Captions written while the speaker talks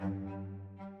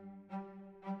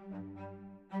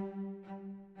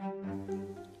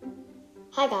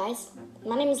Hi guys,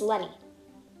 my name is Lenny,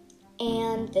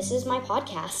 and this is my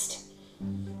podcast.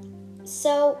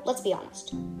 So, let's be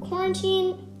honest.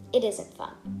 Quarantine, it isn't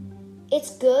fun.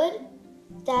 It's good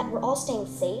that we're all staying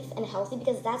safe and healthy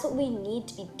because that's what we need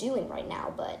to be doing right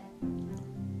now, but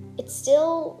it's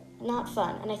still not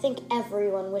fun. And I think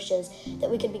everyone wishes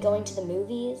that we could be going to the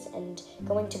movies and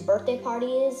going to birthday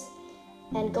parties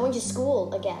and going to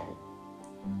school again.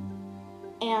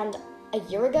 And a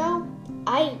year ago,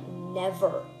 I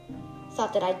never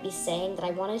thought that I'd be saying that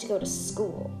I wanted to go to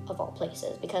school, of all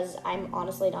places, because I'm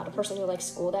honestly not a person who likes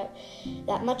school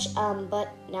that much, but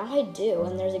now I do,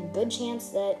 and there's a good chance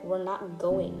that we're not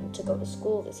going to go to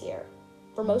school this year,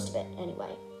 for most of it,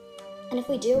 anyway. And if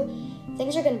we do,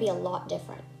 things are going to be a lot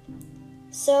different.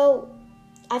 So,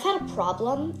 I've had a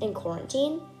problem in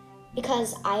quarantine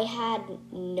because I had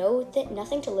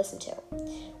nothing to listen to.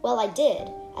 Well, I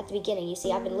did at the beginning. You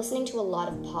see, I've been listening to a lot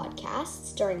of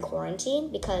podcasts during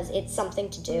quarantine because it's something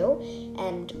to do,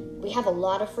 and we have a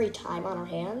lot of free time on our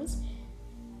hands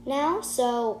now,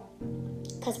 so,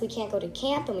 because we can't go to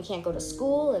camp and we can't go to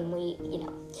school, and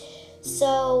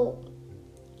So,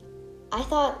 I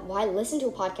thought, why listen to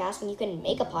a podcast when you can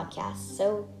make a podcast?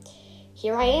 So,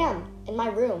 here I am in my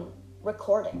room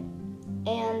recording,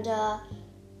 and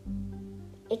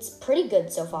it's pretty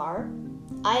good so far.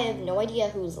 I have no idea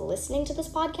who's listening to this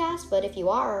podcast, but if you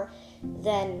are,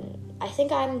 then I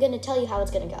think I'm going to tell you how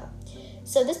it's going to go.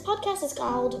 So this podcast is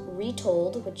called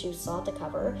Retold, which you saw at the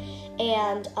cover,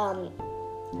 and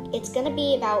it's going to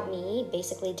be about me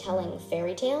basically telling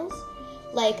fairy tales.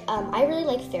 I really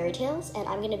like fairy tales, and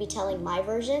I'm going to be telling my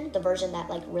version, the version that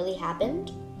really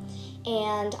happened.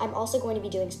 And I'm also going to be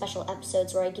doing special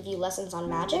episodes where I give you lessons on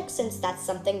magic, since that's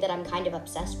something that I'm kind of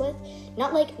obsessed with.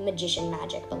 Not like magician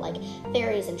magic, but like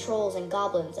fairies and trolls and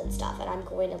goblins and stuff. And I'm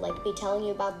going to be telling you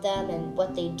about them and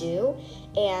what they do.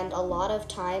 And a lot of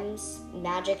times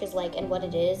magic is and what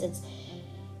it is, it's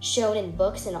shown in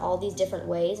books in all these different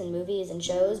ways and movies and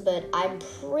shows. But I'm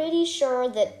pretty sure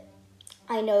that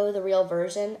I know the real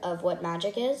version of what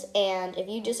magic is. And if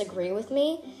you disagree with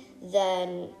me,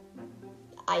 then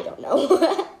I don't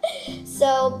know.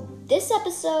 So this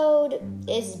episode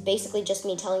is basically just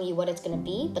me telling you what it's going to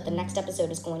be, but the next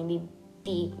episode is going to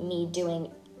be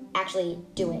me actually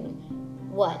doing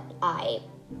what I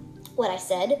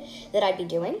said that I'd be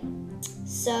doing.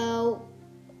 So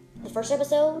the first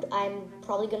episode, I'm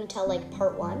probably going to tell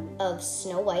part 1 of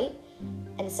Snow White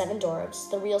and the Seven Dwarfs,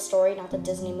 the real story, not the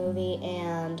Disney movie.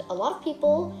 And a lot of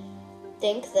people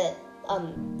think that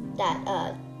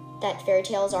that fairy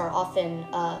tales are often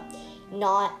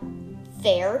not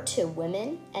fair to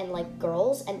women and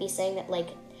girls, and be saying that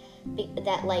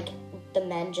the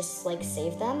men just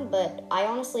save them. But I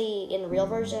honestly, in real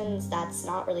versions, that's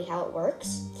not really how it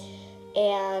works.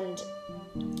 And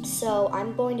so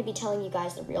I'm going to be telling you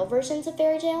guys the real versions of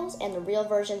fairy tales and the real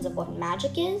versions of what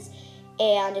magic is.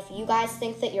 And if you guys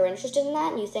think that you're interested in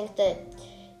that and you think that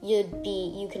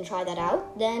you can try that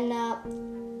out, then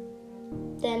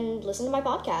listen to my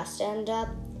podcast, and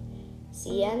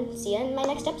see you in my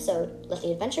next episode. Let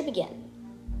the adventure begin.